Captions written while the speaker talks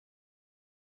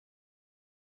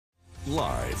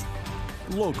Live,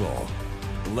 local,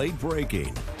 late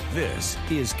breaking. This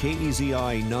is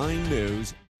KEZI 9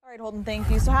 News. All right, Holden, thank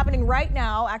you. So happening right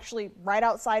now, actually right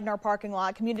outside in our parking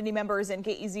lot, community members and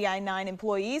KEZI 9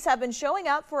 employees have been showing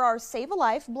up for our Save a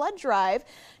Life blood drive.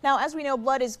 Now, as we know,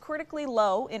 blood is critically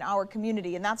low in our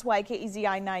community, and that's why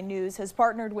KEZI 9 News has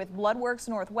partnered with Bloodworks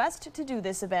Northwest to do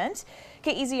this event.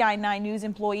 KEZI 9 News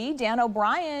employee Dan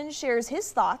O'Brien shares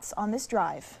his thoughts on this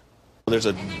drive. There's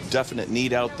a definite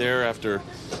need out there after,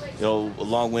 a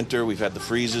long winter. We've had the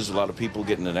freezes, a lot of people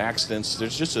getting in accidents.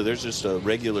 There's just a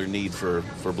regular need for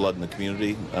blood in the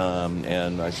community,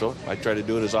 and I try to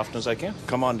do it as often as I can.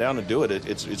 Come on down and do it.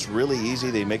 It's really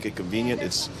easy. They make it convenient.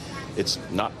 It's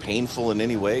not painful in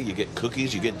any way. You get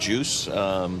cookies, you get juice.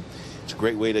 It's a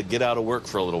great way to get out of work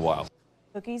for a little while.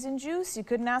 Cookies and juice, you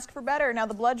couldn't ask for better. Now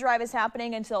the blood drive is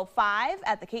happening until 5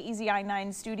 at the KEZI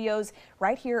 9 studios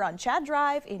right here on Chad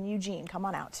Drive in Eugene. Come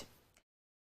on out.